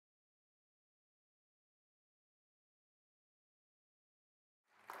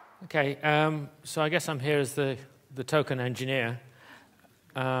Okay, so I guess I'm here as the token engineer.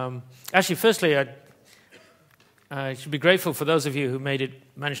 Actually, firstly, I should be grateful for those of you who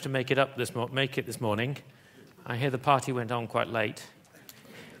managed to make it this morning. I hear the party went on quite late,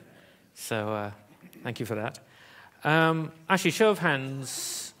 so thank you for that. Actually, show of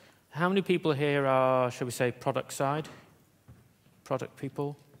hands, how many people here are, shall we say, product side? Product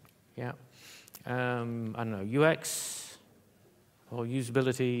people? Yeah. I don't know, UX or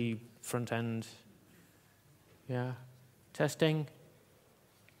usability, front end? Yeah. Testing?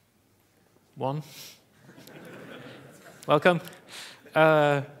 One? Welcome.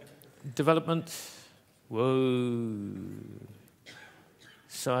 Development? Whoa.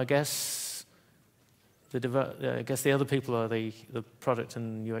 So I guess the other people are the product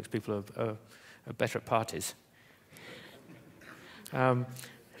and UX people are better at parties. I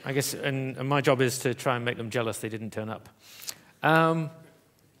guess, and my job is to try and make them jealous they didn't turn up.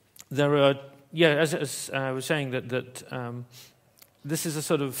 There are, yeah, as I was saying, that this is a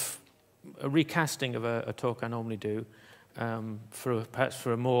sort of a recasting of a talk I normally do, perhaps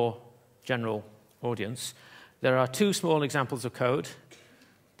for a more general audience. There are two small examples of code.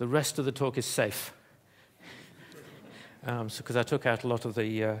 The rest of the talk is safe, because I took out a lot of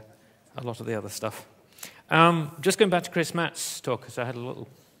the other stuff. Just going back to Chris Matt's talk, because I had a little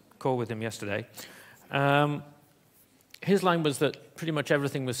call with him yesterday. His line was that pretty much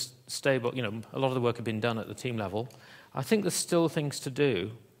everything was stable. You know, a lot of the work had been done at the team level. I think there's still things to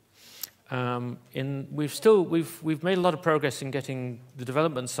do. We've made a lot of progress in getting the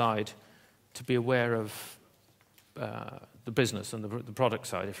development side to be aware of the business and the product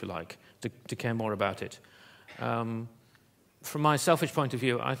side, if you like, to care more about it. From my selfish point of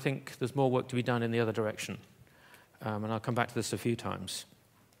view, I think there's more work to be done in the other direction. And I'll come back to this a few times.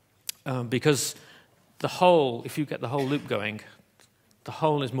 Because the whole, if you get the whole loop going, the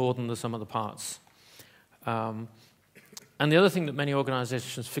whole is more than the sum of the parts. And the other thing that many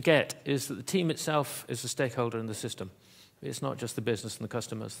organizations forget is that the team itself is a stakeholder in the system. It's not just the business and the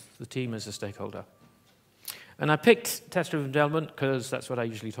customers. The team is a stakeholder. And I picked test-driven development because that's what I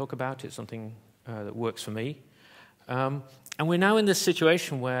usually talk about. It's something that works for me. And we're now in this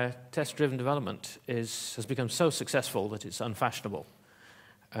situation where test-driven development has become so successful that it's unfashionable.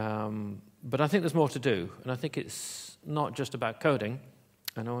 But I think there's more to do, and I think it's not just about coding,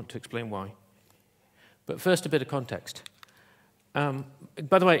 and I want to explain why. But first, a bit of context.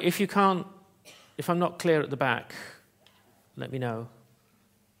 By the way, if I'm not clear at the back, let me know,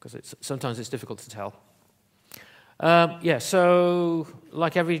 because sometimes it's difficult to tell. Yeah, so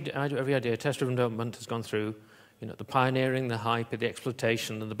like every idea, test-driven development has gone through, you know, the pioneering, the hype, the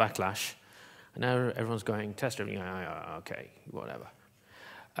exploitation, and the backlash. And now everyone's going, test-driven, yeah, okay, whatever.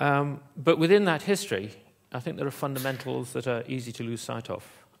 But within that history, I think there are fundamentals that are easy to lose sight of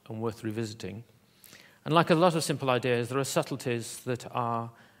and worth revisiting. And like a lot of simple ideas, there are subtleties that are,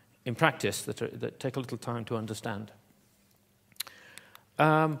 in practice, that take a little time to understand.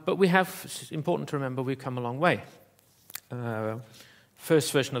 But it's important to remember we've come a long way.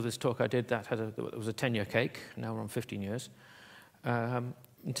 First version of this talk I did, it was a 10-year cake. Now we're on 15 years. And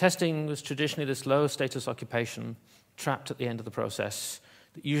testing was traditionally this low-status occupation trapped at the end of the process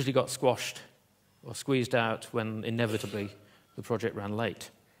that usually got squashed or squeezed out when inevitably the project ran late.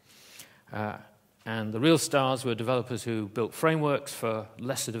 And the real stars were developers who built frameworks for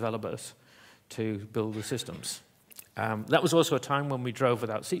lesser developers to build the systems. That was also a time when we drove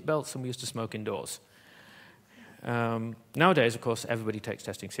without seatbelts and we used to smoke indoors. Nowadays, of course, everybody takes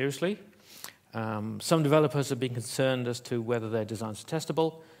testing seriously. Some developers have been concerned as to whether their designs are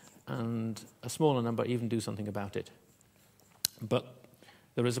testable, and a smaller number even do something about it. But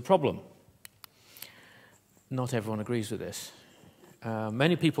there is a problem. Not everyone agrees with this.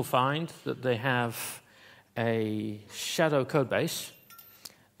 Many people find that they have a shadow code base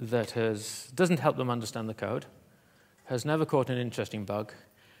that doesn't help them understand the code, has never caught an interesting bug,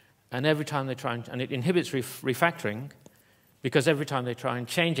 and every time they try and it inhibits refactoring because every time they try and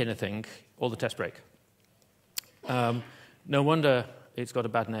change anything, all the tests break. No wonder it's got a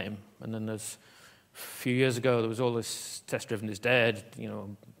bad name. And then a few years ago, there was all this test-driven is dead, you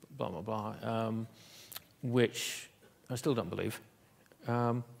know, blah, blah, blah, which I still don't believe.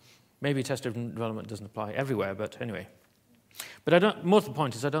 Maybe test-driven development doesn't apply everywhere, but anyway. But more to the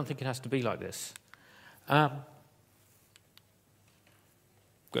point is I don't think it has to be like this.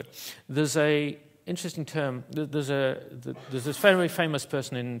 Good. There's an interesting term. There's this very famous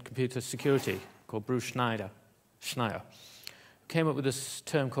person in computer security called Bruce Schneier, who came up with this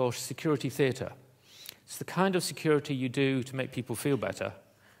term called security theater. It's the kind of security you do to make people feel better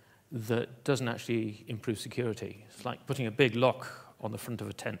that doesn't actually improve security. It's like putting a big lock on the front of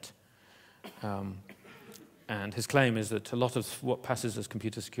a tent. And his claim is that a lot of what passes as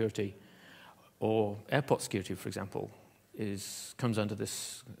computer security or airport security, for example, comes under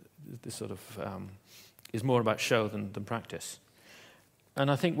this sort of, is more about show than practice. And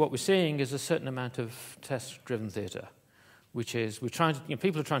I think what we're seeing is a certain amount of test-driven theatre, which is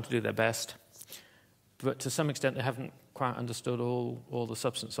people are trying to do their best, but to some extent they haven't quite understood all the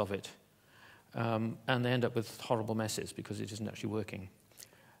substance of it. And they end up with horrible messes because it isn't actually working.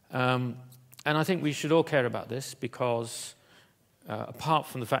 And I think we should all care about this because apart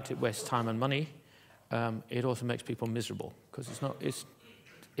from the fact it wastes time and money, it also makes people miserable because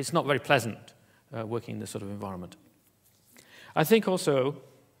it's not very pleasant working in this sort of environment. I think also,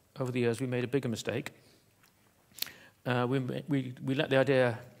 over the years, we made a bigger mistake. We let the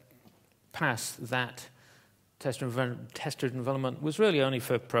idea pass that test-driven development was really only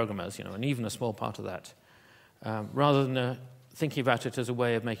for programmers, and even a small part of that, rather than thinking about it as a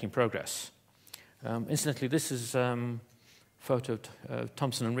way of making progress. Incidentally, this is a photo of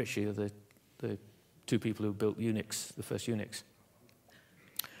Thompson and Ritchie, the two people who built Unix, the first Unix.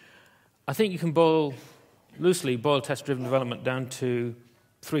 I think you can loosely boil test-driven development down to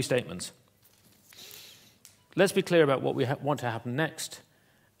 3 statements. Let's be clear about what we want to happen next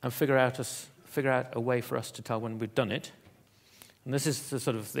and figure out a way for us to tell when we've done it. And this is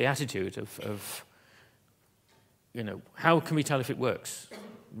the attitude of how can we tell if it works,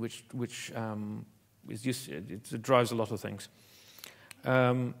 which it drives a lot of things.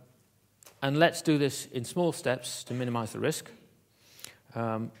 And let's do this in small steps to minimize the risk.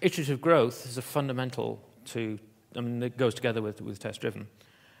 Iterative growth is a fundamental it goes together with test-driven.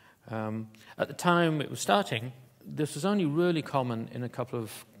 At the time it was starting, this was only really common in a couple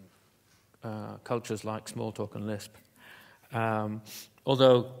of cultures like Smalltalk and Lisp.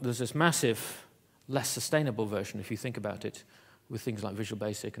 Although there's this massive, less sustainable version, if you think about it, with things like Visual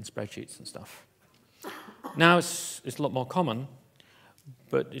Basic and spreadsheets and stuff. Now it's a lot more common,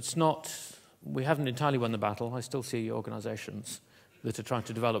 but we haven't entirely won the battle. I still see organizations that are trying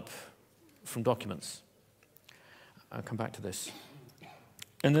to develop from documents. I'll come back to this.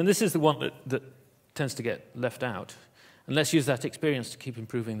 And then this is the one that tends to get left out. And let's use that experience to keep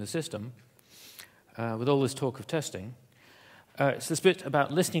improving the system. With all this talk of testing, it's this bit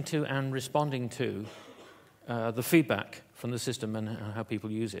about listening to and responding to the feedback from the system and how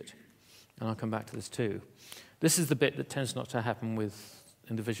people use it. And I'll come back to this too. This is the bit that tends not to happen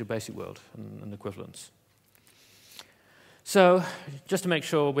in the Visual Basic world and equivalents. So, just to make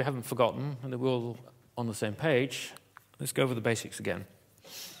sure we haven't forgotten and that we're all on the same page, let's go over the basics again.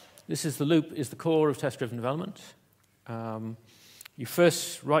 The loop is the core of test-driven development. You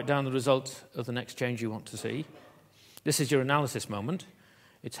first write down the result of the next change you want to see. This is your analysis moment.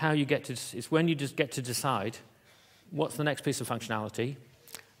 It's when you just get to decide what's the next piece of functionality,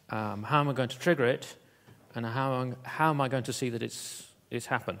 how am I going to trigger it, and how am I going to see that it's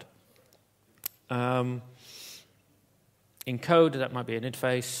happened. In code, that might be an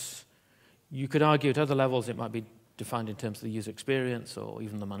interface. You could argue at other levels it might be defined in terms of the user experience or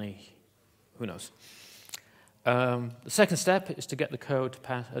even the money. Who knows? The second step is to get the code to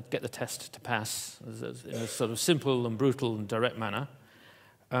pass, get the test to pass in a sort of simple and brutal and direct manner.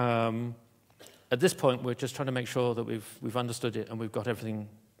 At this point, we're just trying to make sure that we've understood it and we've got that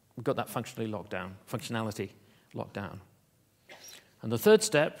functionality locked down. And the third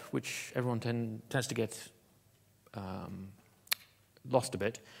step, which everyone tends to get lost a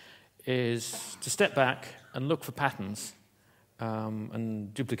bit, is to step back and look for patterns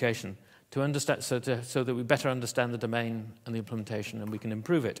and duplication to understand, so that we better understand the domain and the implementation and we can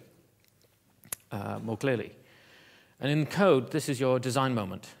improve it more clearly. And in code, this is your design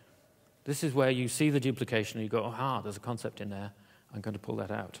moment. This is where you see the duplication and you go, aha, there's a concept in there, I'm going to pull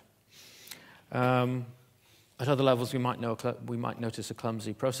that out. At other levels, we might notice a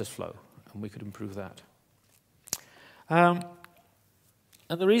clumsy process flow, and we could improve that. And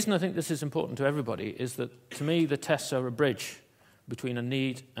the reason I think this is important to everybody is that, to me, the tests are a bridge between a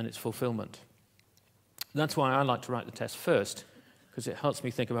need and its fulfillment. That's why I like to write the test first, because it helps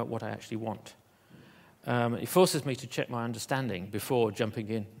me think about what I actually want. It forces me to check my understanding before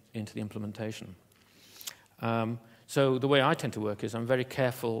jumping into the implementation. So the way I tend to work is I'm very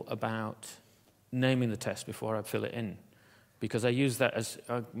careful about naming the test before I fill it in, because I use that as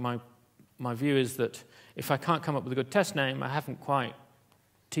my view is that if I can't come up with a good test name, I haven't quite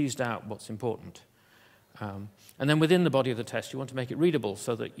teased out what's important. And then within the body of the test, you want to make it readable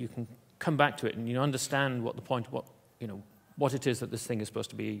so that you can come back to it and you understand what the point, what it is that this thing is supposed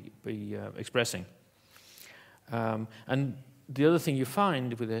to be expressing. And the other thing you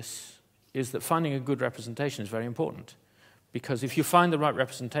find with this is that finding a good representation is very important, because if you find the right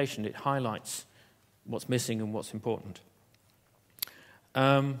representation, it highlights what's missing and what's important.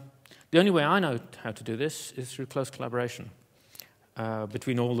 The only way I know how to do this is through close collaboration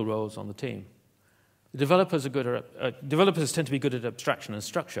between all the roles on the team. The developers developers tend to be good at abstraction and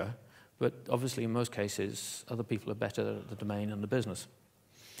structure, but obviously in most cases, other people are better at the domain and the business.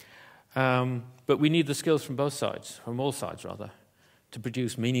 But we need the skills from both sides, from all sides rather, to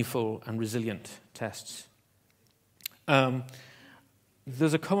produce meaningful and resilient tests.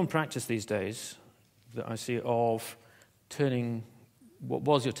 There's a common practice these days that I see of turning what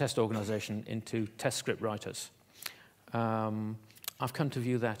was your test organization into test script writers. I've come to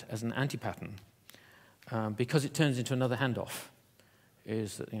view that as an anti-pattern because it turns into another handoff.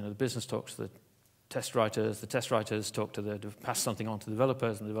 Is that, the business talks to the test writers talk to pass something on to the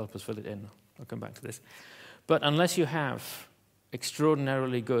developers, and the developers fill it in. I'll come back to this. But unless you have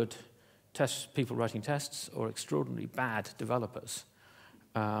extraordinarily good people writing tests or extraordinarily bad developers,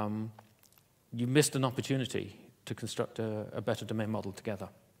 you missed an opportunity to construct a better domain model together.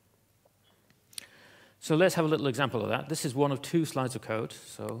 So let's have a little example of that. This is one of 2 slides of code,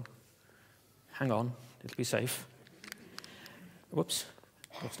 so hang on, it'll be safe. Whoops,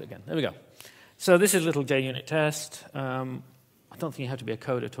 lost it again. There we go. So this is a little JUnit test. I don't think you have to be a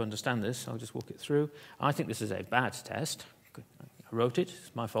coder to understand this. I'll just walk it through. I think this is a bad test. I wrote it,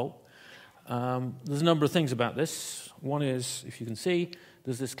 it's my fault. There's a number of things about this. One is, if you can see,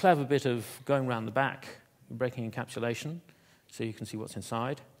 there's this clever bit of going around the back, breaking encapsulation, so you can see what's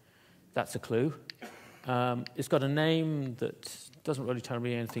inside. That's a clue. It's got a name that doesn't really tell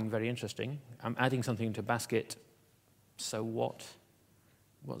me anything very interesting. I'm adding something into basket, so what's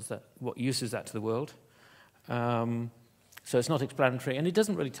that? What use is that to the world? So it's not explanatory, and it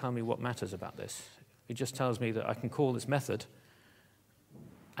doesn't really tell me what matters about this. It just tells me that I can call this method,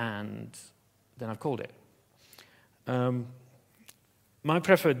 and then I've called it. My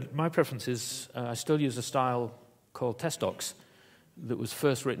preference is I still use a style called test docs that was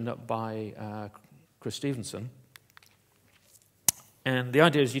first written up by Chris Stevenson. And the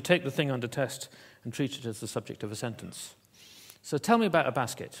idea is you take the thing under test and treat it as the subject of a sentence. So tell me about a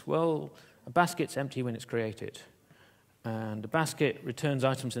basket. Well, a basket's empty when it's created. And a basket returns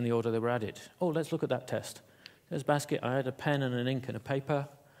items in the order they were added. Oh, let's look at that test. There's a basket. I add a pen and an ink and a paper.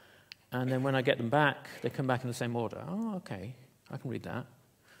 And then when I get them back, they come back in the same order. Oh, okay. I can read that.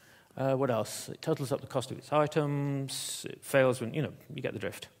 What else? It totals up the cost of its items. It fails when, you get the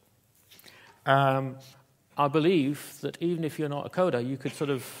drift. I believe that even if you're not a coder,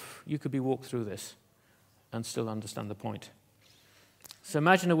 you could be walked through this and still understand the point. So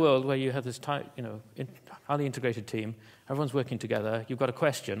imagine a world where you have this tight, highly integrated team. Everyone's working together. You've got a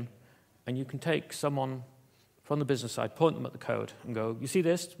question, and you can take someone from the business side, point them at the code, and go, "You see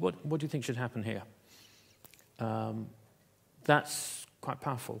this? What do you think should happen here?" That's quite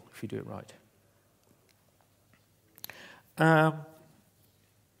powerful if you do it right.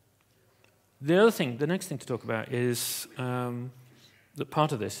 The next thing to talk about is that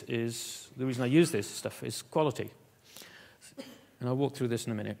part of this is, the reason I use this stuff is quality. And I'll walk through this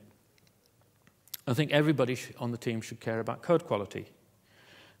in a minute. I think everybody on the team should care about code quality.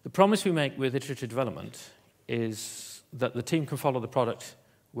 The promise we make with iterative development is that the team can follow the product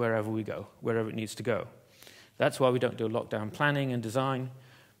wherever we go, wherever it needs to go. That's why we don't do lockdown planning and design,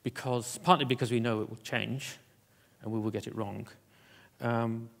 partly because we know it will change and we will get it wrong.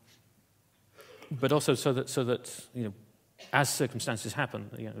 But also so that as circumstances happen,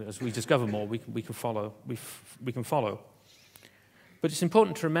 as we discover more, we can follow. But it's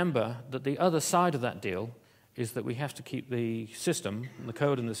important to remember that the other side of that deal is that we have to keep the system, the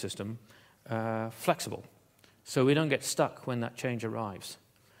code in the system, flexible, so we don't get stuck when that change arrives.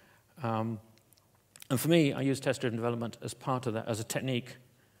 And for me, I use test-driven development as part of that, as a technique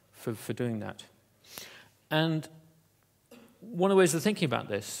for doing that. And one of the ways of thinking about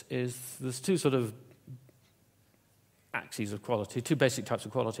this is there's 2 sort of axes of quality, 2 basic types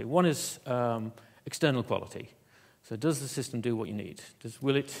of quality. One is external quality. So does the system do what you need?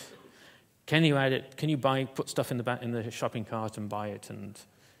 Can you add it? Can you put stuff in the shopping cart and buy it and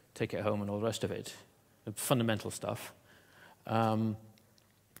take it home and all the rest of it? The fundamental stuff. From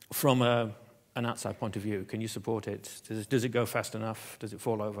an outside point of view, can you support it? Does it go fast enough? Does it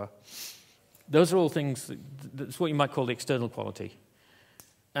fall over? Those are all things, that's what you might call the external quality.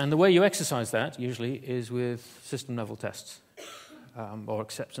 And the way you exercise that, usually, is with system-level tests, or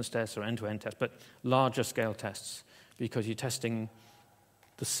acceptance tests, or end-to-end tests, but larger scale tests, because you're testing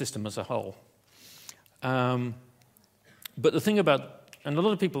the system as a whole. But the thing and a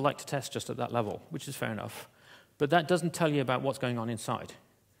lot of people like to test just at that level, which is fair enough, but that doesn't tell you about what's going on inside.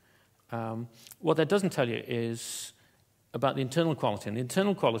 What that doesn't tell you is about the internal quality. And the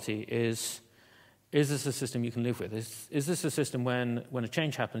internal quality is this a system you can live with? Is this a system when a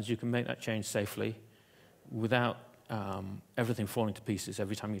change happens, you can make that change safely without everything falling to pieces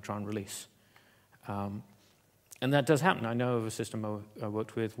every time you try and release? And that does happen. I know of a system I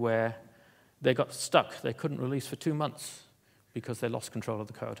worked with where they got stuck. They couldn't release for 2 months because they lost control of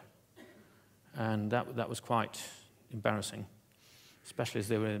the code. And that was quite embarrassing, especially as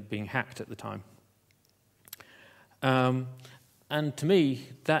they were being hacked at the time. And to me,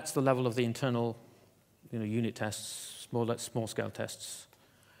 that's the level of the internal unit tests, small-scale tests.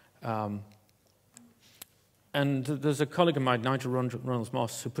 And there's a colleague of mine, Nigel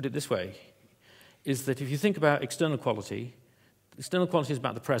Reynolds-Moss, who put it this way, is that if you think about external quality is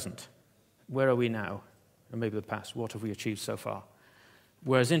about the present. Where are we now? And maybe the past. What have we achieved so far?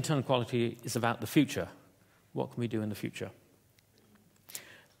 Whereas internal quality is about the future. What can we do in the future?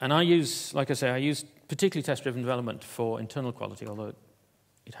 And I use particularly test-driven development for internal quality, although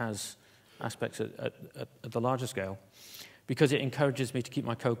it has aspects at the larger scale, because it encourages me to keep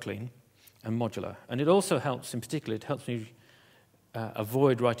my code clean and modular. And it also helps, in particular, it helps me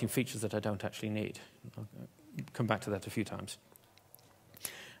avoid writing features that I don't actually need. I'll come back to that a few times.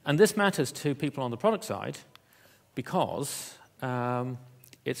 And this matters to people on the product side because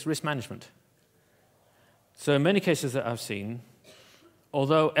it's risk management. So in many cases that I've seen,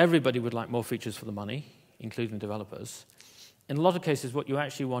 although everybody would like more features for the money, including developers, in a lot of cases what you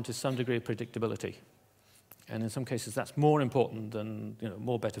actually want is some degree of predictability. And in some cases that's more important than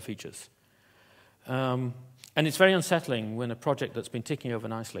more better features. And it's very unsettling when a project that's been ticking over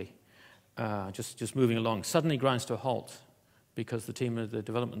nicely, just moving along, suddenly grinds to a halt because the team at the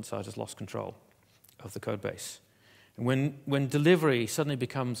development side has lost control of the code base. And when delivery suddenly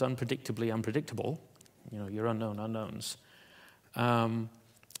becomes unpredictably unpredictable, your unknown unknowns,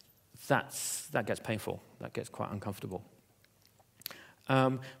 that gets painful. That gets quite uncomfortable.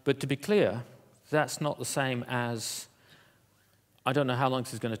 But to be clear, that's not the same as, I don't know how long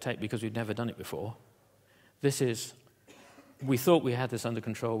this is going to take because we've never done it before. This is, we thought we had this under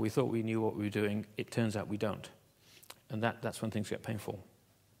control, we thought we knew what we were doing, it turns out we don't. And that's when things get painful.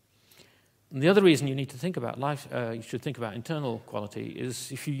 And the other reason you need to think about you should think about internal quality is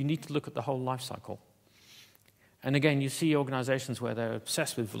if you need to look at the whole life cycle. And again, you see organizations where they're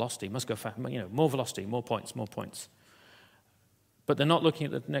obsessed with velocity, must go fast, more velocity, more points, more points. But they're not looking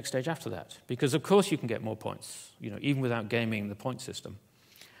at the next stage after that, because of course you can get more points, even without gaming the point system.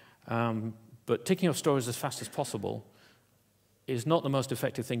 But ticking off stories as fast as possible is not the most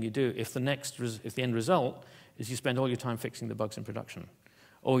effective thing you do if the end result is you spend all your time fixing the bugs in production,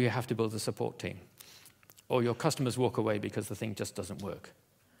 or you have to build a support team, or your customers walk away because the thing just doesn't work.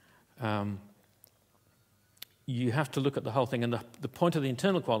 You have to look at the whole thing, and the point of the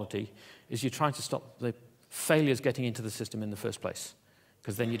internal quality is you're trying to stop the failures getting into the system in the first place,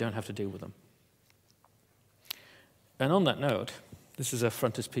 because then you don't have to deal with them. And on that note, this is a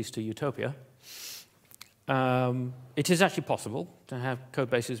frontispiece to utopia. It is actually possible to have code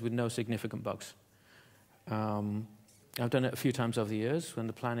bases with no significant bugs. I've done it a few times over the years when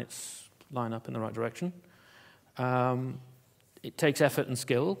the planets line up in the right direction. It takes effort and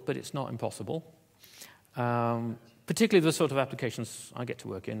skill, but it's not impossible. Particularly the sort of applications I get to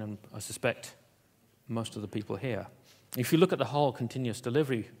work in, and I suspect most of the people here. If you look at the whole continuous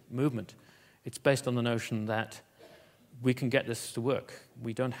delivery movement, it's based on the notion that we can get this to work.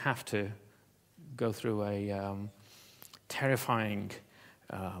 We don't have to go through a terrifying,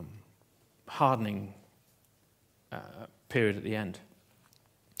 hardening period at the end.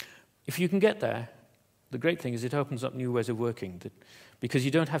 If you can get there, the great thing is it opens up new ways of working, because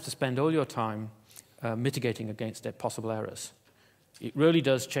you don't have to spend all your time mitigating against possible errors. It really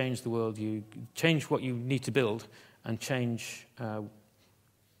does change the world. You change what you need to build and change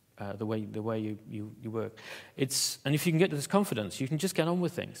the way you work. And if you can get to this confidence, you can just get on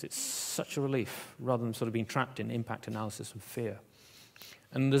with things. It's such a relief, rather than sort of being trapped in impact analysis and fear.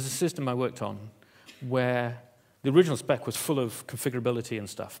 And there's a system I worked on where the original spec was full of configurability and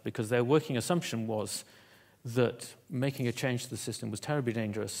stuff, because their working assumption was that making a change to the system was terribly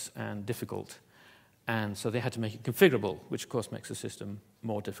dangerous and difficult. And so they had to make it configurable, which of course makes the system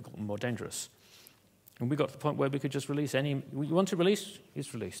more difficult and more dangerous. And we got to the point where we could just release any, you want to release,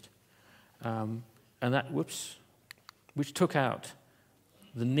 it's released. And that, which took out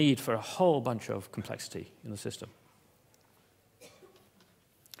the need for a whole bunch of complexity in the system.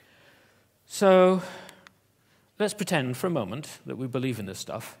 So let's pretend for a moment that we believe in this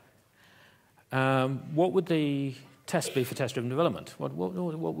stuff. What would the test be for test-driven development? What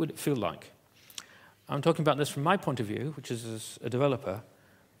would it feel like? I'm talking about this from my point of view, which is as a developer.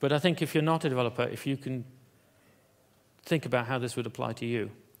 But I think if you're not a developer, if you can think about how this would apply to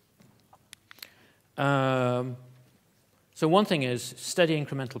you. So one thing is steady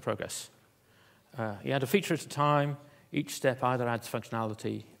incremental progress. You add a feature at a time. Each step either adds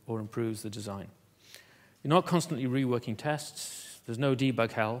functionality or improves the design. You're not constantly reworking tests. There's no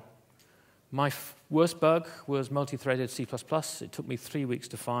debug hell. My worst bug was multi-threaded C++. It took me 3 weeks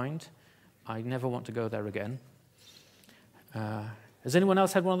to find. I never want to go there again. Has anyone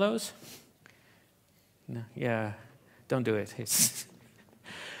else had one of those? No? Yeah, don't do it. It's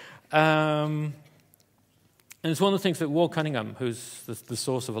and it's one of the things that Ward Cunningham, who's the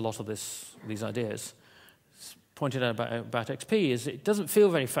source of a lot of these ideas, pointed out about XP, is it doesn't feel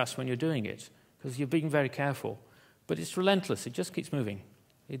very fast when you're doing it, because you're being very careful. But it's relentless. It just keeps moving.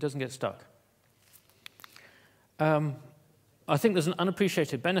 It doesn't get stuck. I think there's an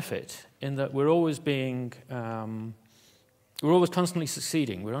unappreciated benefit in that we're always constantly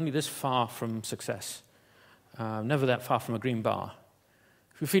succeeding. We're only this far from success, never that far from a green bar.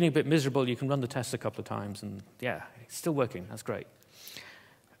 If you're feeling a bit miserable, you can run the tests a couple of times, and yeah, it's still working. That's great.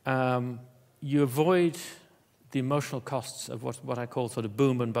 You avoid the emotional costs of what I call sort of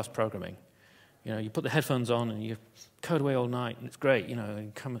boom and bust programming. You know, you put the headphones on and you code away all night, and it's great. You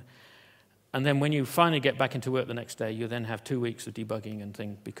know, and then when you finally get back into work the next day, you then have 2 weeks of debugging and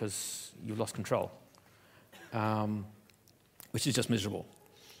things because you've lost control, which is just miserable.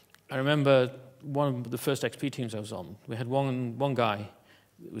 I remember one of the first XP teams I was on, we had one guy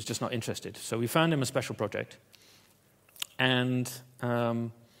that was just not interested. So we found him a special project. And I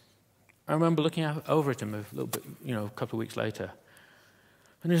remember looking over at him a little bit, you know, a couple of weeks later.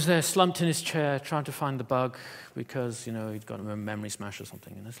 And he was there slumped in his chair trying to find the bug because, you know, he'd got a memory smash or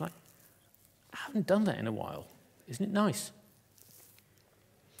something. And it's like, I haven't done that in a while. Isn't it nice?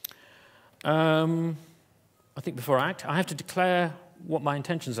 I think before I act, I have to declare what my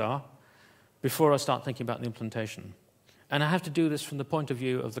intentions are before I start thinking about the implementation. And I have to do this from the point of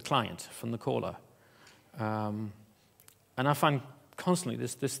view of the client, from the caller. And I find constantly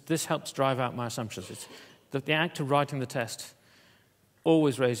this helps drive out my assumptions. It's that the act of writing the test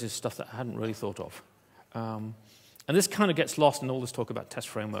always raises stuff that I hadn't really thought of. And this kind of gets lost in all this talk about test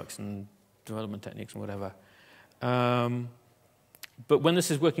frameworks and development techniques and whatever. But when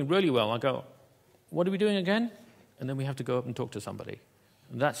this is working really well, I go, what are we doing again? And then we have to go up and talk to somebody.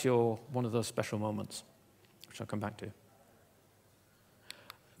 And that's one of those special moments, which I'll come back to.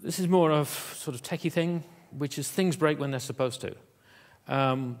 This is more of sort of techie thing, which is things break when they're supposed to.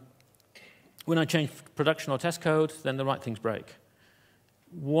 When I change production or test code, then the right things break.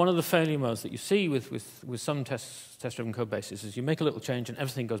 One of the failure modes that you see with some test-driven code bases is you make a little change and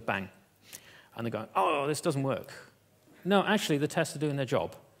everything goes bang. And they're going, oh, this doesn't work. No, actually, the tests are doing their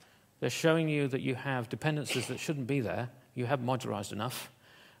job. They're showing you that you have dependencies that shouldn't be there. You haven't modularized enough,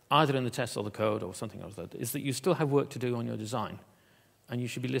 either in the test or the code or something else. Is that you still have work to do on your design. And you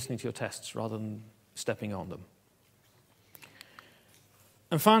should be listening to your tests rather than stepping on them.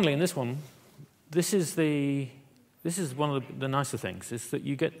 And finally, in this one, this is one of the nicer things, is that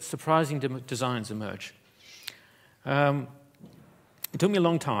you get surprising designs emerge. It took me a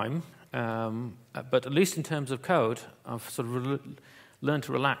long time, but at least in terms of code, I've sort of learned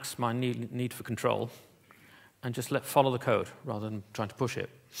to relax my need for control and just follow the code rather than trying to push it.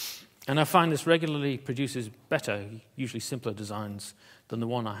 And I find this regularly produces better, usually simpler designs than the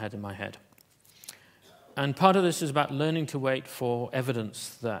one I had in my head. And part of this is about learning to wait for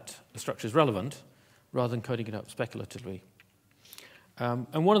evidence that the structure is relevant rather than coding it up speculatively.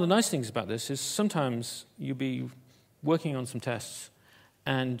 And one of the nice things about this is sometimes you'll be working on some tests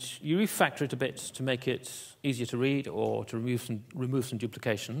and you refactor it a bit to make it easier to read or to remove some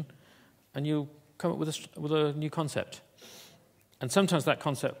duplication, and you'll come up with a new concept. And sometimes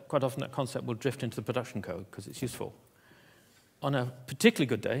quite often that concept will drift into the production code because it's useful. On a particularly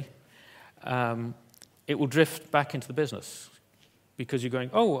good day, it will drift back into the business because you're going,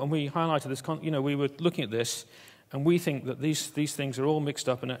 oh, and we highlighted this, we were looking at this, and we think that these things are all mixed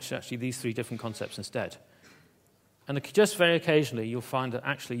up, and it's actually these 3 different concepts instead. And just very occasionally, you'll find that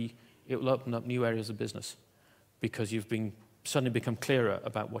actually it will open up new areas of business because you've suddenly become clearer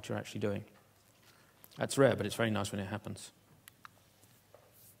about what you're actually doing. That's rare, but it's very nice when it happens.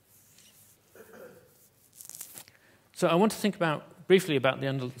 So I want to think briefly about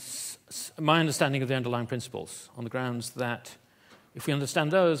my understanding of the underlying principles on the grounds that if we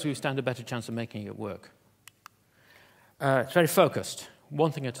understand those, we stand a better chance of making it work. It's very focused,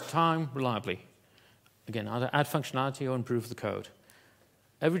 one thing at a time, reliably. Again, either add functionality or improve the code.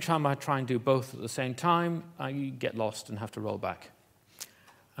 Every time I try and do both at the same time, I get lost and have to roll back.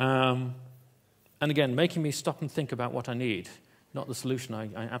 And again, making me stop and think about what I need, not the solution I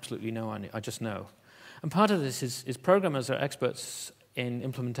absolutely know I need, I just know. And part of this is programmers are experts in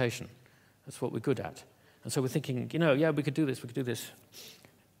implementation. That's what we're good at. And so we're thinking, yeah, we could do this, we could do this.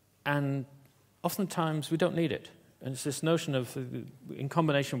 And oftentimes we don't need it. And it's this notion of, in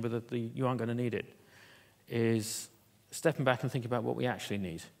combination with you aren't going to need it, is stepping back and thinking about what we actually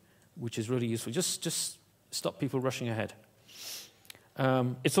need, which is really useful. Just stop people rushing ahead.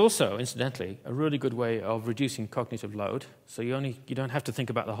 It's also, incidentally, a really good way of reducing cognitive load. So you don't have to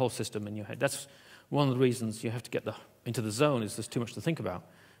think about the whole system in your head. That's one of the reasons you have to get into the zone, is there's too much to think about.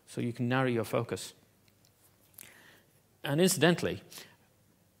 So you can narrow your focus. And incidentally,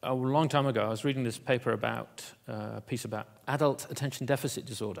 a long time ago, I was reading this paper about a piece about adult attention deficit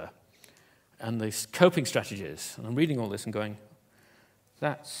disorder and these coping strategies. And I'm reading all this and going,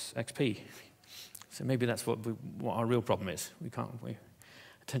 that's XP. So maybe that's what our real problem is.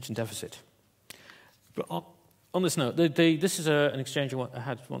 Attention deficit. But on this note, this is an exchange I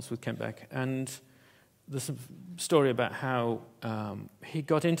had once with Kent Beck, and there's a story about how he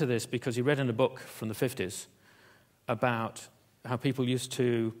got into this because he read in a book from the 50s about how people used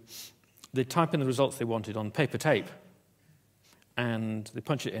to, they'd type in the results they wanted on paper tape, and they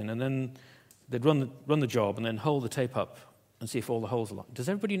punch it in, and then they'd run the job and then hold the tape up and see if all the holes are locked. Does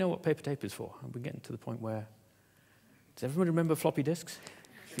everybody know what paper tape is for? We're getting to the point where, does everybody remember floppy disks?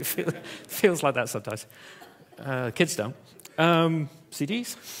 It feels like that sometimes. Kids don't.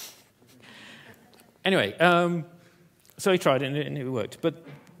 CDs? Anyway, so he tried it and it worked. But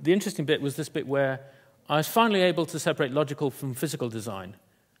the interesting bit was this bit where I was finally able to separate logical from physical design.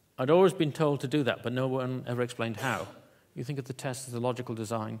 I'd always been told to do that, but no one ever explained how. You think of the test as the logical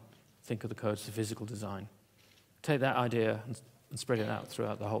design, think of the code as the physical design. Take that idea and spread it out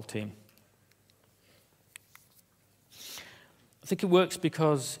throughout the whole team. I think it works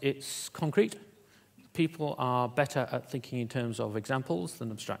because it's concrete. People are better at thinking in terms of examples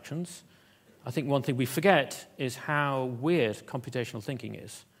than abstractions. I think one thing we forget is how weird computational thinking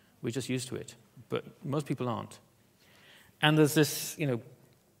is. We're just used to it, but most people aren't. And there's this,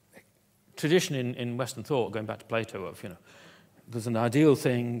 tradition in Western thought, going back to Plato, of, there's an ideal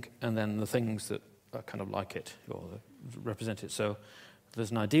thing and then the things that are kind of like it or represent it. So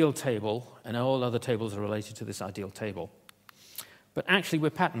there's an ideal table, and all other tables are related to this ideal table. But actually,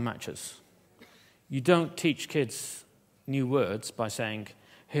 we're pattern matchers. You don't teach kids new words by saying,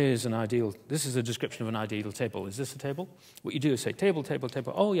 here's an ideal, this is a description of an ideal table. Is this a table? What you do is say, table, table,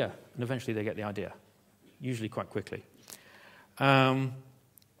 table, oh yeah, and eventually they get the idea, usually quite quickly. And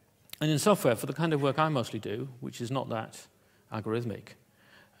in software, for the kind of work I mostly do, which is not that algorithmic,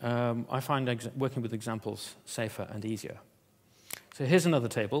 I find working with examples safer and easier. So here's another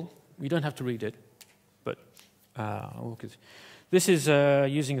table. You don't have to read it, but I'll walk it. This is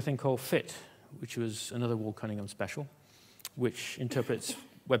using a thing called fit, which was another Walt Cunningham special, which interprets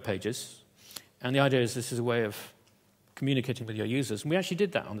web pages. And the idea is this is a way of communicating with your users. And we actually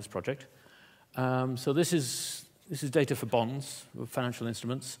did that on this project. So this is data for bonds, financial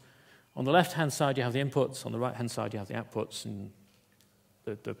instruments. On the left-hand side, you have the inputs. On the right-hand side, you have the outputs, and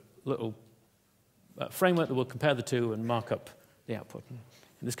the little framework that will compare the two and mark up the output.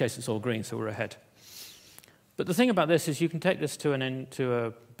 In this case, it's all green, so we're ahead. But the thing about this is you can take this to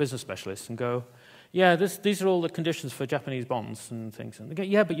a business specialist and go, yeah, these are all the conditions for Japanese bonds and things. And they go,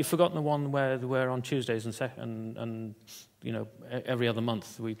 yeah, but you've forgotten the one where we're on Tuesdays and every other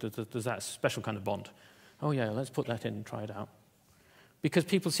month there's that special kind of bond. Oh yeah, let's put that in and try it out. Because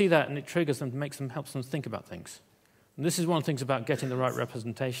people see that and it triggers them, helps them think about things. And this is one of the things about getting the right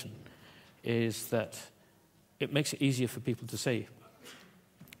representation, is that it makes it easier for people to see.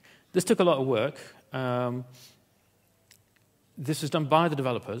 This took a lot of work. This was done by the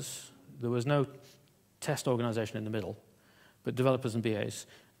developers. There was no test organization in the middle, but developers and BAs.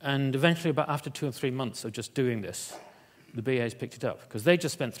 And eventually, after 2 or 3 months of just doing this, the BAs picked it up, because they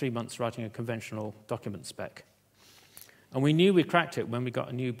just spent 3 months writing a conventional document spec. And we knew we cracked it when we got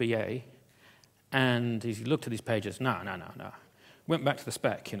a new BA, and he looked at these pages. No. Went back to the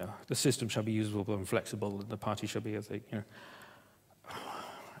spec, the system shall be usable and flexible, and the party shall be, And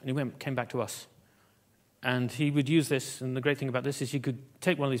he came back to us. And he would use this, and the great thing about this is you could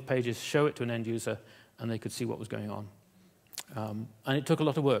take one of these pages, show it to an end user, and they could see what was going on. And it took a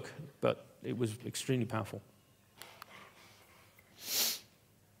lot of work, but it was extremely powerful.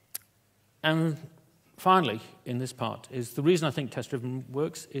 And finally, in this part, is the reason I think test-driven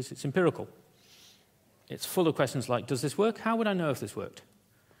works is it's empirical. It's full of questions like, does this work? How would I know if this worked?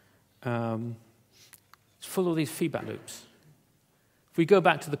 It's full of these feedback loops. If we go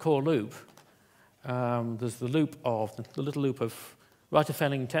back to the core loop, there's the little loop of write a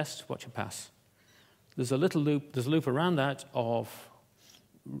failing test, watch it pass. There's a loop around that of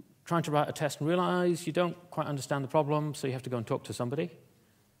trying to write a test and realize you don't quite understand the problem, so you have to go and talk to somebody.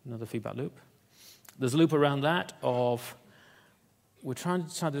 Another feedback loop. There's a loop around that of we're trying to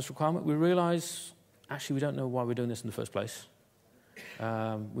decide this requirement. We realize, actually, we don't know why we're doing this in the first place.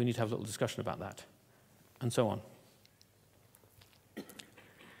 We need to have a little discussion about that, and so on.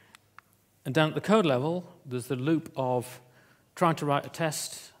 And down at the code level, there's the loop of trying to write a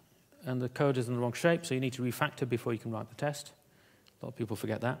test, and the code is in the wrong shape, so you need to refactor before you can write the test. A lot of people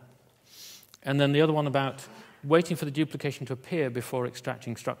forget that. And then the other one about waiting for the duplication to appear before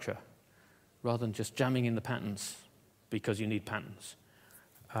extracting structure, rather than just jamming in the patterns because you need patterns.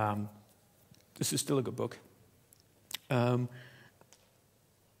 This is still a good book. And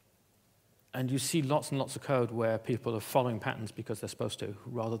you see lots and lots of code where people are following patterns because they're supposed to,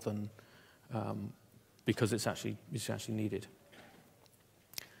 rather than because it's actually needed.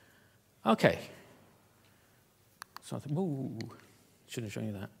 Okay. So I think, ooh, shouldn't have shown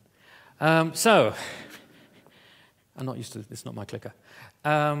you that. So, I'm not used to this, it's not my clicker.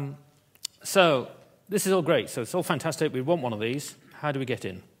 So, this is all great. So it's all fantastic. We want one of these. How do we get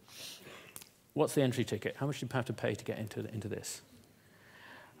in? What's the entry ticket? How much do you have to pay to get into this?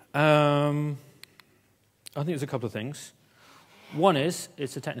 I think there's a couple of things. One is,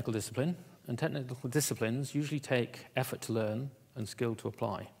 it's a technical discipline, and technical disciplines usually take effort to learn and skill to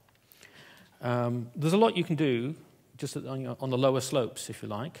apply. There's a lot you can do just on the lower slopes, if you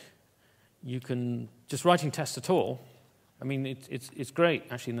like. You can, just writing tests at all, I mean, it's great,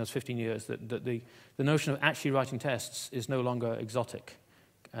 actually, in those 15 years that the notion of actually writing tests is no longer exotic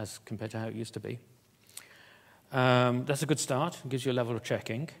as compared to how it used to be. That's a good start. It gives you a level of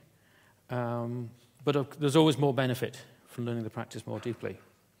checking. But there's always more benefit from learning the practice more deeply.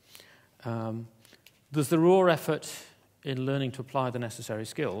 There's the raw effort in learning to apply the necessary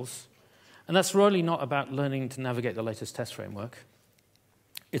skills. And that's really not about learning to navigate the latest test framework.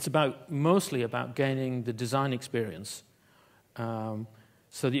 It's mostly about gaining the design experience so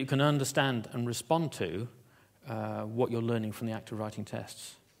that you can understand and respond to what you're learning from the act of writing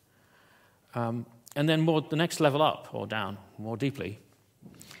tests. And then the next level up or down, more deeply,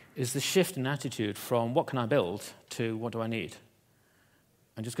 is the shift in attitude from what can I build to what do I need?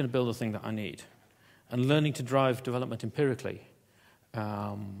 I'm just going to build the thing that I need. And learning to drive development empirically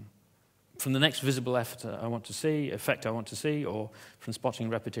from the next visible effect I want to see, or from spotting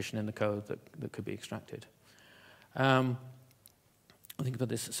repetition in the code that could be extracted. Think about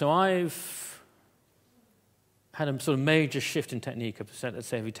this. So I've had a sort of major shift in technique, let's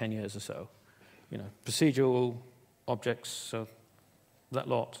say every 10 years or so. You know, procedural objects, so that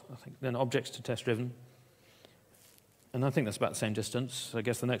lot, I think, then objects to test-driven. And I think that's about the same distance. I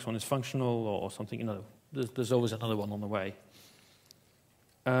guess the next one is functional or something, you know, there's always another one on the way.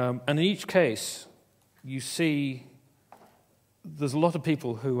 And in each case, you see there's a lot of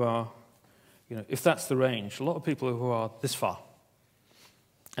people who are, you know, if that's the range, a lot of people who are this far.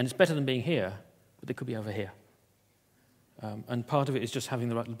 And it's better than being here, but they could be over here. And part of it is just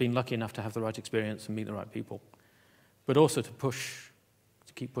being lucky enough to have the right experience and meet the right people. But also to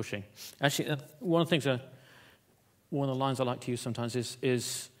keep pushing. Actually, one of the lines I like to use sometimes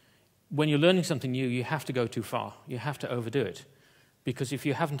is when you're learning something new, you have to go too far. You have to overdo it. Because if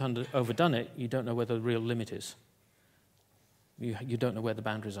you haven't overdone it, you don't know where the real limit is. You don't know where the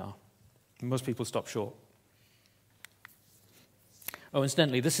boundaries are. Most people stop short. Oh,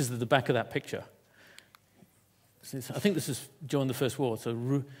 incidentally, this is the back of that picture. I think this is during the First War,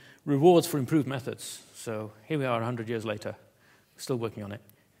 so rewards for improved methods. So here we are 100 years later, still working on it.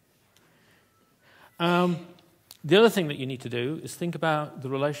 The other thing that you need to do is think about the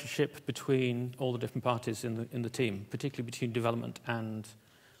relationship between all the different parties in the team, particularly between development and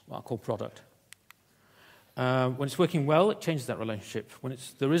what I call product. When it's working well, it changes that relationship.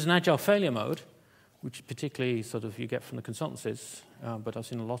 There is an agile failure mode, which particularly sort of you get from the consultancies, but I've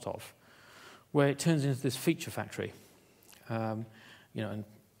seen a lot of, where it turns into this feature factory. You know, and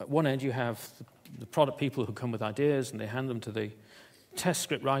at one end you have the product people who come with ideas and they hand them to the test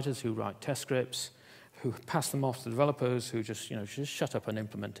script writers who write test scripts, who pass them off to the developers who just shut up and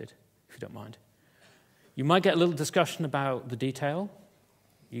implement it, if you don't mind. You might get a little discussion about the detail.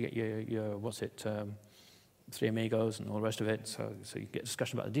 You get your Three Amigos and all the rest of it, so you get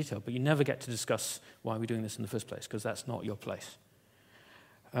discussion about the detail, but you never get to discuss why we're doing this in the first place, because that's not your place.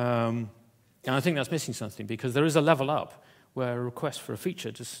 And I think that's missing something, because there is a level up where a request for a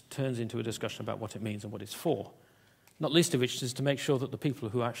feature just turns into a discussion about what it means and what it's for. Not least of which is to make sure that the people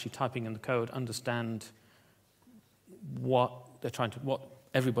who are actually typing in the code understand what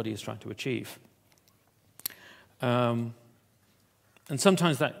everybody is trying to achieve. And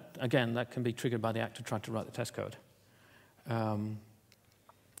sometimes that can be triggered by the act of trying to write the test code.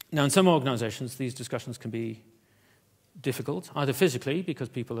 Now, in some organizations, these discussions can be difficult, either physically, because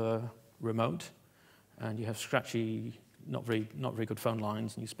people are remote, and you have scratchy, not very good phone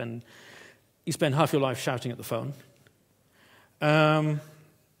lines, and you spend half your life shouting at the phone,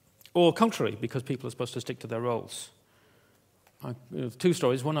 or culturally, because people are supposed to stick to their roles. Two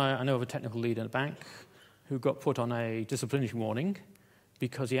stories. One, I know of a technical lead in a bank who got put on a disciplinary warning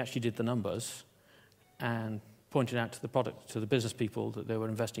because he actually did the numbers and pointed out to the business people that they were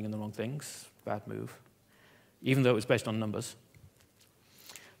investing in the wrong things. Bad move, even though it was based on numbers.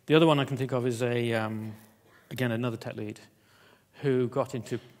 The other one I can think of is again, another tech lead who got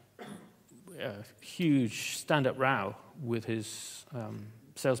into a huge stand-up row with his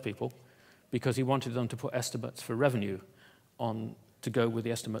salespeople because he wanted them to put estimates for revenue on to go with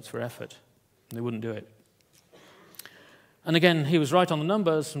the estimates for effort. And they wouldn't do it. And again, he was right on the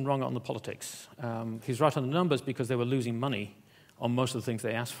numbers and wrong on the politics. He's right on the numbers because they were losing money on most of the things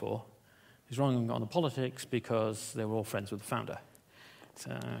they asked for. He's wrong on the politics because they were all friends with the founder.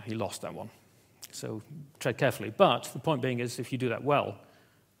 So he lost that one. So tread carefully. But the point being is, if you do that well,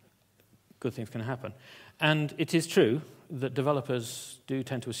 good things can happen. And it is true that developers do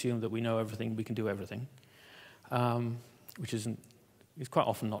tend to assume that we know everything, we can do everything, which is quite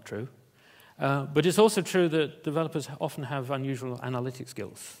often not true. But it's also true that developers often have unusual analytic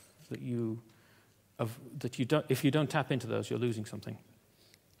skills that if you don't tap into those, you're losing something.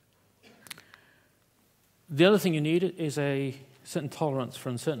 The other thing you need is a certain tolerance for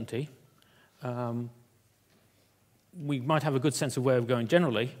uncertainty. We might have a good sense of where we're going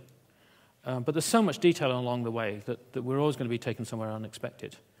generally, but there's so much detail along the way that we're always going to be taken somewhere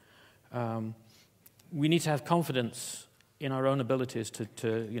unexpected. We need to have confidence in our own abilities to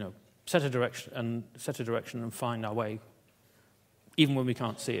set a direction and find our way, even when we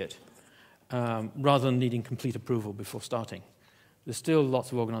can't see it, rather than needing complete approval before starting. There's still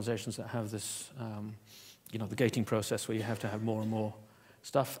lots of organizations that have this, the gating process where you have to have more and more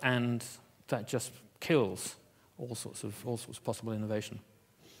stuff, and that just kills all sorts of possible innovation.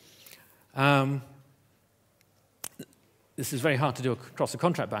 This is very hard to do across a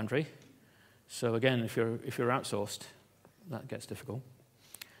contract boundary. So again, if you're outsourced, that gets difficult.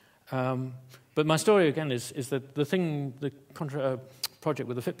 But my story again is that the project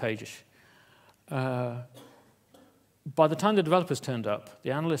with the fit page. By the time the developers turned up,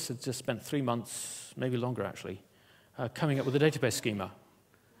 the analysts had just spent 3 months, maybe longer actually, coming up with a database schema.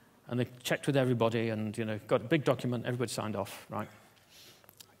 And they checked with everybody and got a big document, everybody signed off, right?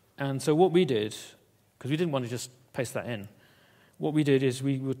 And so what we did, because we didn't want to just paste that in, what we did is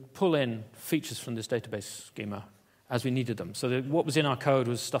we would pull in features from this database schema as we needed them. So what was in our code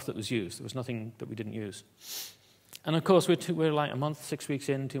was stuff that was used. There was nothing that we didn't use. And of course, we're like a month, 6 weeks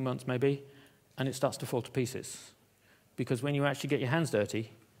in, 2 months maybe, and it starts to fall to pieces. Because when you actually get your hands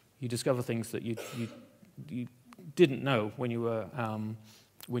dirty, you discover things that you didn't know when you're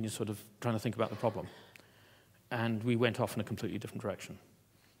sort of trying to think about the problem. And we went off in a completely different direction.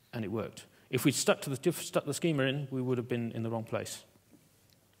 And it worked. If we'd stuck the schema in, we would have been in the wrong place.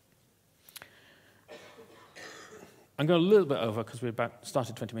 I'm going a little bit over because we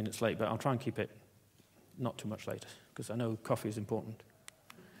started 20 minutes late, but I'll try and keep it not too much later because I know coffee is important.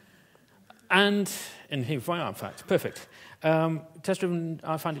 And here we are, in fact, perfect. Test-driven,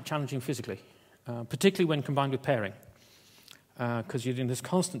 I find it challenging physically, particularly when combined with pairing, because you're doing this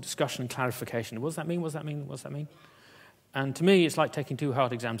constant discussion and clarification. What does that mean? What does that mean? What does that mean? And to me, it's like taking 2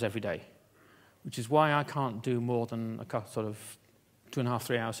 hard exams every day, which is why I can't do more than a couple, sort of 2.5,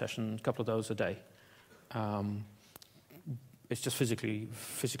 3 hour sessions, a couple of those a day. It's just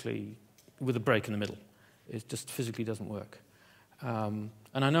physically, with a break in the middle. It just physically doesn't work. And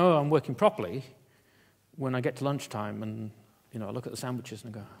I know I'm working properly when I get to lunchtime and I look at the sandwiches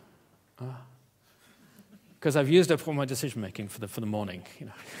and I go, because I've used up all my decision making for the morning.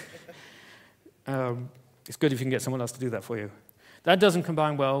 It's good if you can get someone else to do that for you. That doesn't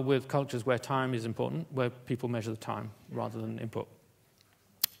combine well with cultures where time is important, where people measure the time rather than input.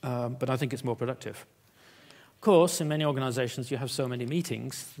 But I think it's more productive. Of course, in many organizations, you have so many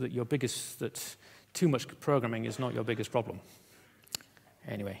meetings that too much programming is not your biggest problem.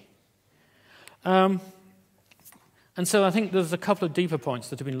 Anyway. And so I think there's a couple of deeper points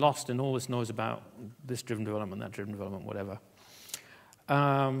that have been lost in all this noise about this driven development, that driven development, whatever.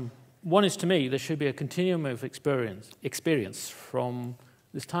 One is, to me, there should be a continuum of experience from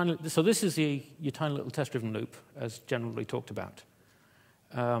this tiny... So this is your tiny little test-driven loop, as generally talked about.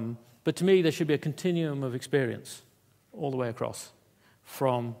 But to me, there should be a continuum of experience all the way across,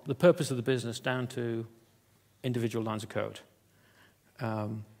 from the purpose of the business down to individual lines of code.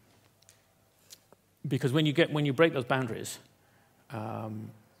 Because when you break those boundaries,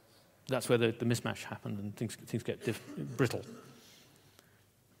 that's where the mismatch happened and things get brittle.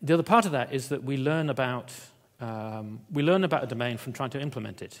 The other part of that is that we learn about a domain from trying to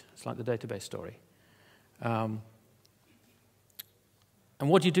implement it. It's like the database story. And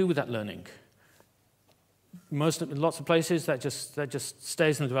what do you do with that learning? Lots of places that just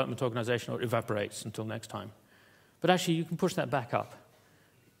stays in the development organization or evaporates until next time. But actually, you can push that back up.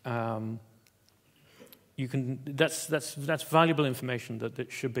 That's valuable information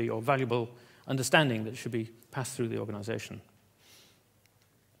that should be, or valuable understanding that should be passed through the organization.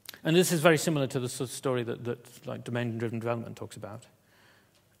 And this is very similar to the sort of story that like domain-driven development talks about,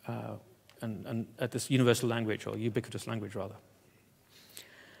 and at this universal language, or ubiquitous language, rather.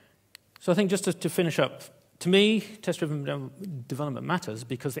 So I think just to finish up, to me, test-driven development matters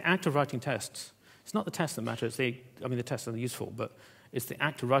because the act of writing tests, it's not the test that matters. The tests are useful, but it's the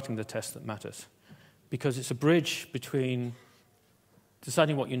act of writing the test that matters, because it's a bridge between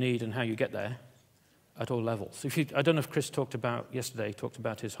deciding what you need and how you get there at all levels. I don't know if Chris talked about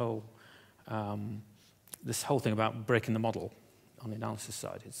his whole, this whole thing about breaking the model on the analysis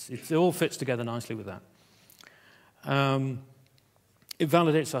side. It all fits together nicely with that. It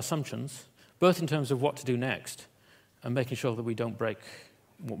validates our assumptions, both in terms of what to do next and making sure that we don't break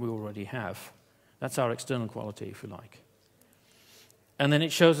what we already have. That's our external quality, if you like. And then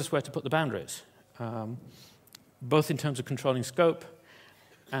it shows us where to put the boundaries, both in terms of controlling scope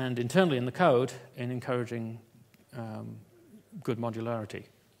and internally in the code in encouraging good modularity.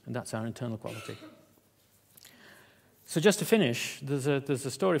 And that's our internal quality. So just to finish, there's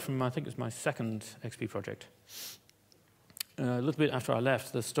a story from, I think it was my second XP project. A little bit after I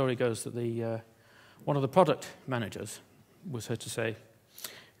left, the story goes that one of the product managers was heard to say,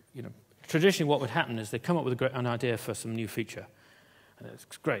 traditionally what would happen is they come up with an idea for some new feature. And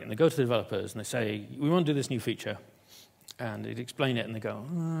it's great, and they go to the developers and they say, we want to do this new feature. And they'd explain it and they go,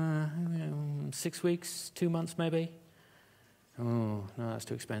 6 weeks, 2 months maybe? Oh, no, that's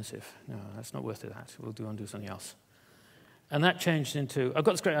too expensive. No, that's not worth it, that. We'll do something else. And that changed into, I've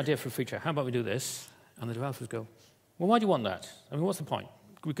got this great idea for a feature. How about we do this? And the developers go, well, why do you want that? I mean, what's the point?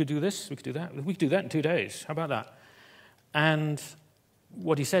 We could do this, we could do that. We could do that in 2 days. How about that? And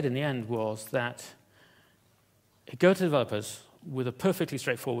what he said in the end was that he'd go to the developers with a perfectly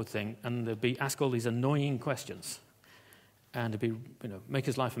straightforward thing, and they'd ask all these annoying questions, and it'd be, make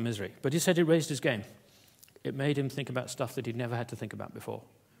his life a misery. But he said it raised his game. It made him think about stuff that he'd never had to think about before.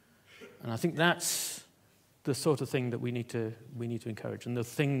 And I think that's the sort of thing that we need to encourage. And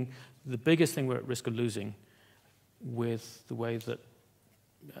the biggest thing we're at risk of losing with the way that,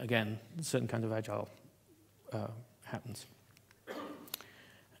 again, a certain kind of agile happens.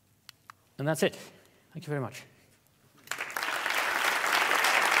 And that's it. Thank you very much.